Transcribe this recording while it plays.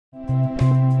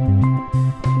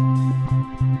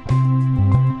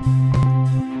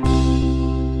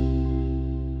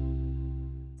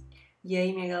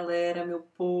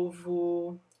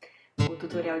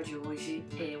de hoje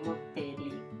é uma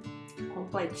pele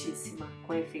completíssima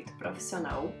com efeito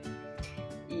profissional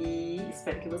e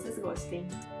espero que vocês gostem.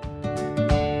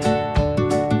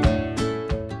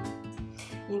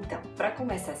 Então, para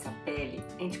começar essa pele,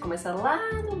 a gente começa lá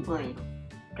no banho,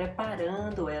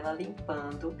 preparando ela,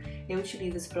 limpando. Eu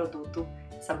utilizo esse produto,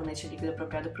 sabonete líquido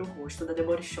apropriado para o rosto, da The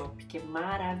Body Shop, que é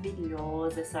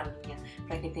maravilhosa essa linha,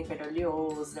 para quem tem pele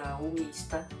oleosa ou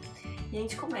mista. E a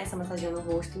gente começa massageando o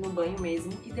rosto no banho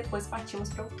mesmo e depois partimos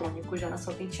para o tônico já na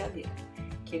sua penteadeira,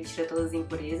 que ele tira todas as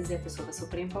impurezas e a pessoa tá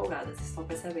super empolgada, vocês estão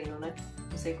percebendo, né?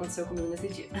 Não sei o que aconteceu comigo nesse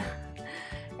dia.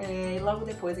 E logo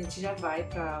depois a gente já vai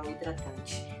para o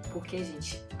hidratante, porque,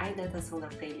 gente, a hidratação da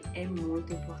pele é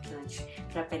muito importante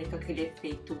para a pele com aquele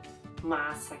efeito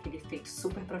massa, aquele efeito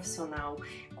super profissional,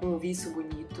 com um viço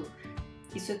bonito.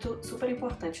 Isso é super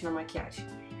importante na maquiagem.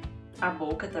 A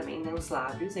boca também, né, os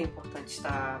lábios, é importante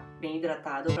estar bem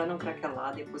hidratado para não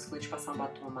craquelar depois quando a gente passar um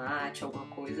batom mate, alguma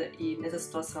coisa. E nessa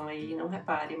situação aí, não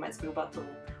repare, mas meu batom,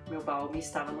 meu balme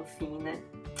estava no fim, né?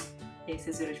 E aí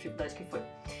vocês viram a dificuldade que foi.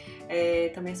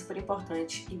 Também é super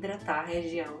importante hidratar a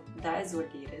região das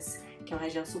olheiras, que é uma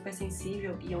região super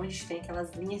sensível e onde tem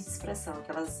aquelas linhas de expressão,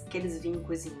 aqueles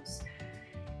vincozinhos.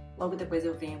 Logo depois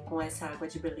eu venho com essa água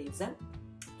de beleza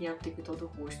e aplico em todo o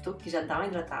rosto, que já dá uma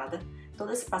hidratada.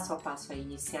 Todo esse passo a passo aí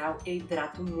inicial, eu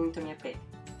hidrato muito a minha pele.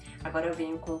 Agora eu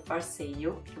venho com o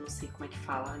Farseio, que eu não sei como é que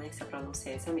fala, né, se a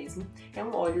pronúncia é essa mesmo. É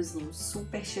um óleozinho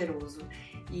super cheiroso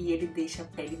e ele deixa a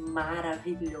pele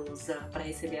maravilhosa para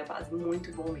receber a base.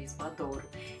 Muito bom mesmo, adoro.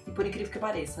 E por incrível que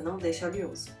pareça, não deixa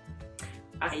oleoso.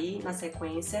 Aí, na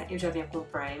sequência, eu já venho com o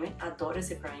primer, adoro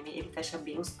esse primer, ele fecha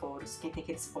bem os poros. Quem tem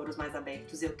aqueles poros mais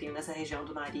abertos, eu tenho nessa região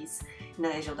do nariz e na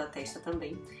região da testa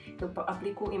também. Eu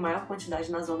aplico em maior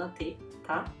quantidade na zona T,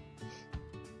 tá?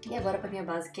 E agora para minha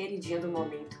base queridinha do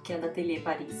momento, que é da Atelier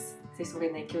Paris. Vocês estão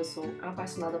vendo aí que eu sou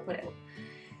apaixonada por ela.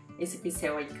 Esse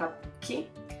pincel aí, Kabuki,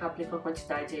 aplico uma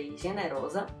quantidade aí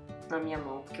generosa na minha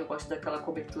mão, porque eu gosto daquela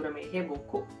cobertura meio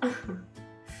reboco.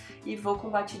 E vou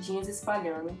com batidinhas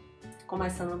espalhando,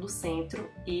 começando do centro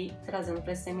e trazendo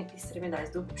para as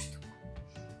extremidades do rosto.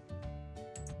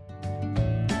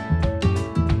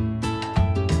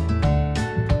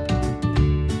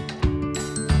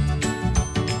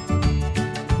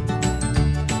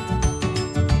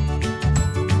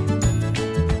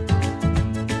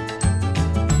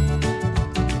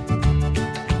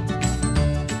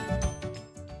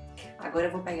 Agora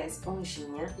eu vou pegar a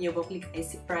esponjinha e eu vou aplicar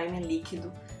esse primer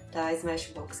líquido da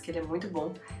Smashbox, que ele é muito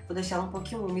bom. Vou deixar ela um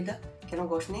pouquinho úmida, que eu não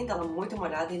gosto nem dela muito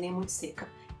molhada e nem muito seca.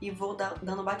 E vou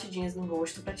dando batidinhas no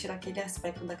rosto pra tirar aquele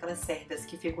aspecto daquelas cerdas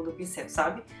que ficam do pincel,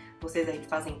 sabe? Vocês aí que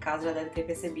fazem em casa já devem ter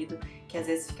percebido que às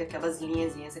vezes fica aquelas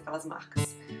linhazinhas, aquelas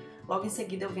marcas. Logo em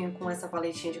seguida eu venho com essa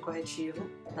paletinha de corretivo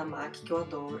da MAC, que eu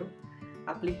adoro.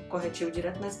 Aplico o corretivo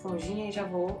direto na esponjinha e já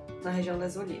vou na região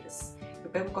das olheiras. Eu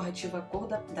pego o corretivo da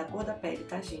cor da pele,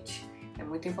 tá, gente? É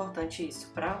muito importante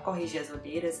isso. Para corrigir as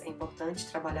olheiras, é importante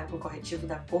trabalhar com corretivo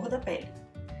da cor da pele.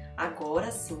 Agora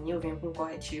sim, eu venho com um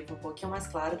corretivo um pouquinho mais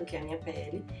claro do que a minha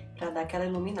pele, para dar aquela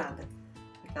iluminada,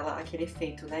 aquele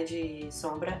efeito, né, de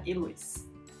sombra e luz.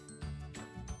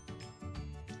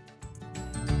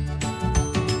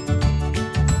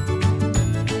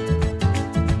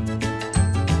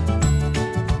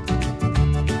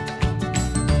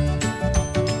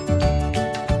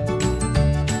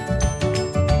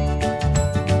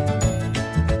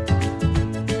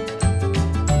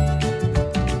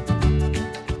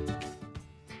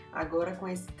 Agora com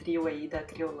esse trio aí da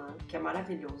Criolan, que é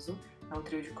maravilhoso, é um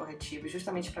trio de corretivo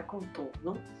justamente para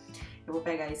contorno. Eu vou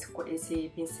pegar esse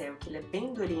pincel, que ele é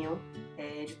bem durinho,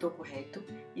 de topo reto,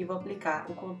 e vou aplicar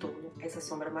o contorno, essa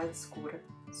sombra mais escura,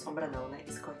 sombra não, né,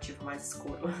 esse corretivo mais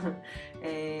escuro,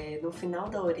 no final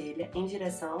da orelha em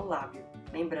direção ao lábio.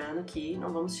 Lembrando que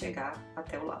não vamos chegar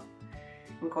até o lábio,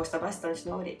 encosta bastante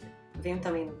na orelha. Venho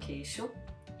também no queixo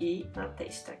e na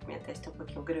testa, que minha testa é um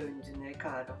pouquinho grande, né,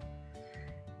 claro.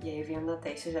 E aí venho na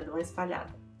testa e já dou uma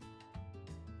espalhada.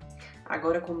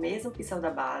 Agora com o mesmo pincel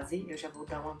da base, eu já vou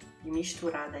dar uma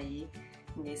misturada aí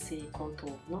nesse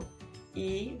contorno.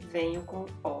 E venho com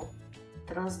o pó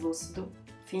translúcido,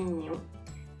 fininho,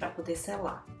 para poder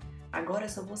selar. Agora eu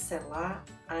só vou selar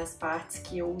as partes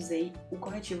que eu usei o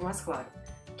corretivo mais claro,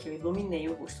 que eu iluminei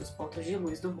o rosto, os pontos de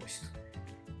luz do rosto.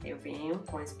 Eu venho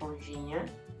com a esponjinha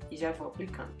e já vou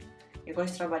aplicando. Eu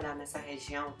gosto de trabalhar nessa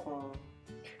região com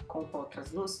o pó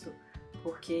translúcido,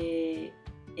 porque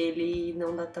ele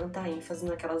não dá tanta ênfase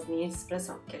naquelas linhas de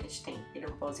expressão que a gente tem. Ele é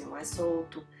um pozinho mais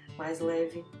solto, mais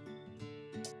leve.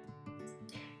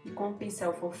 E com o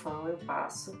pincel fofão eu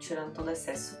passo, tirando todo o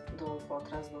excesso do pó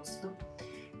translúcido.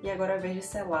 E agora é a vez de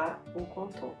selar o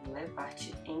contorno, né?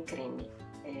 Parte em creme.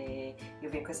 Eu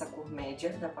venho com essa cor média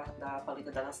da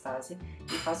paleta da Anastasia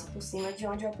e passo por cima de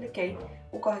onde eu apliquei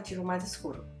o corretivo mais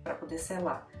escuro, para poder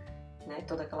selar, né,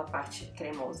 toda aquela parte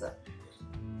cremosa.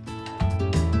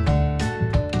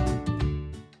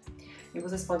 E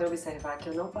vocês podem observar que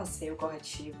eu não passei o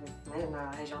corretivo, né,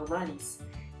 na região do nariz.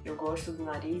 Eu gosto do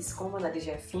nariz, como o nariz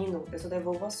já é fino, eu só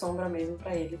devolvo a sombra mesmo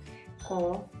para ele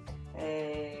com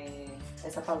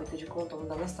essa paleta de contorno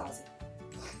da Anastasia.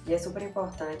 E é super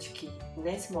importante que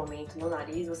nesse momento no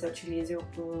nariz você utilize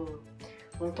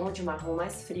um tom de marrom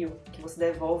mais frio, que você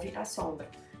devolve a sombra.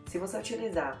 Se você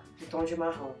utilizar o tom de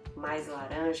marrom mais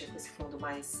laranja, com esse fundo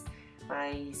mais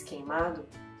queimado,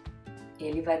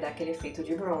 ele vai dar aquele efeito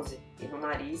de bronze. E no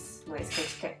nariz não é isso que a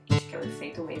gente quer. A gente quer o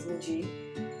efeito mesmo de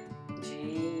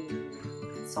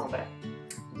sombra.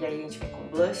 E aí a gente vem com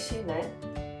blush, né,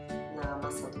 na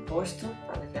maçã do rosto,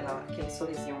 para dar aquele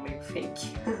sorrisinho meio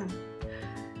fake.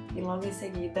 E logo em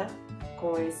seguida,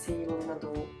 com esse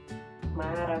iluminador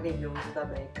maravilhoso da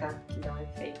Becca, que dá um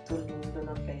efeito lindo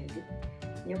na pele.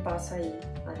 E eu passo aí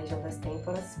na região das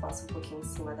têmporas, passo um pouquinho em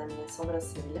cima da minha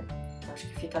sobrancelha. Acho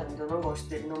que fica lindo, eu não gosto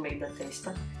dele no meio da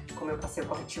testa. Como eu passei o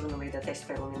corretivo no meio da testa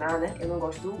para iluminar, né? Eu não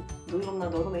gosto do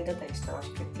iluminador no meio da testa, eu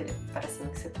acho que ele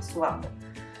parecendo que você tá suada.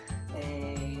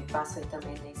 Passo aí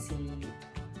também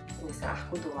nesse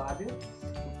arco do lábio,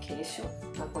 no queixo,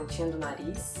 na pontinha do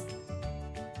nariz.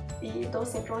 E dou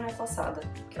sempre uma reforçada,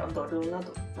 porque eu adoro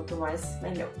iluminador, quanto mais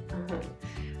melhor.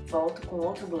 Volto com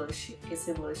outro blush,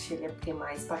 esse blush ele tem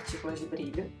mais partículas de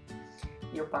brilho,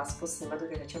 e eu passo por cima do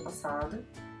que eu já tinha passado,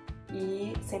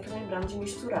 e sempre lembrando de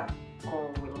misturar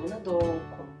com o iluminador,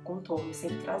 com o contorno,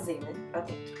 sempre trazer, né, pra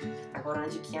dentro. Agora uma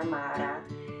diquinha mara,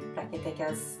 pra quem tem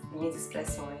aquelas minhas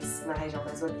expressões na região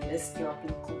das olheiras, eu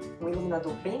aplico um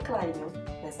iluminador bem clarinho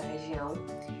nessa região,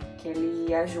 que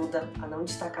ele ajuda a não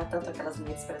destacar tanto aquelas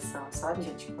linhas de expressão, sabe,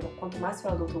 gente? Quanto mais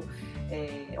produto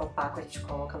opaco a gente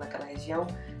coloca naquela região,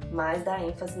 mais dá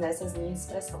ênfase nessas linhas de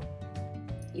expressão.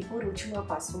 E por último, eu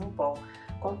passo um pó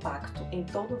compacto em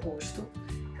todo o rosto,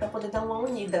 para poder dar uma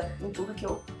unida em tudo que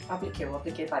eu apliquei. Eu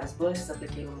apliquei vários blushes,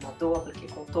 apliquei iluminador, apliquei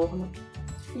contorno.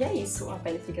 E é isso, a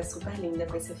pele fica super linda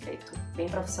com esse efeito bem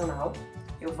profissional.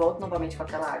 Eu volto novamente com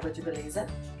aquela água de beleza,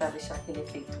 para deixar aquele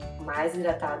efeito mais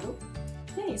hidratado.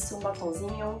 E é isso, um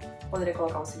batonzinho, poderia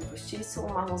colocar um cílio postiço,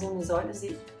 um marronzinho nos olhos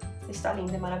e você está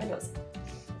linda e maravilhosa.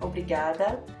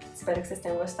 Obrigada, espero que vocês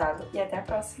tenham gostado e até a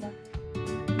próxima!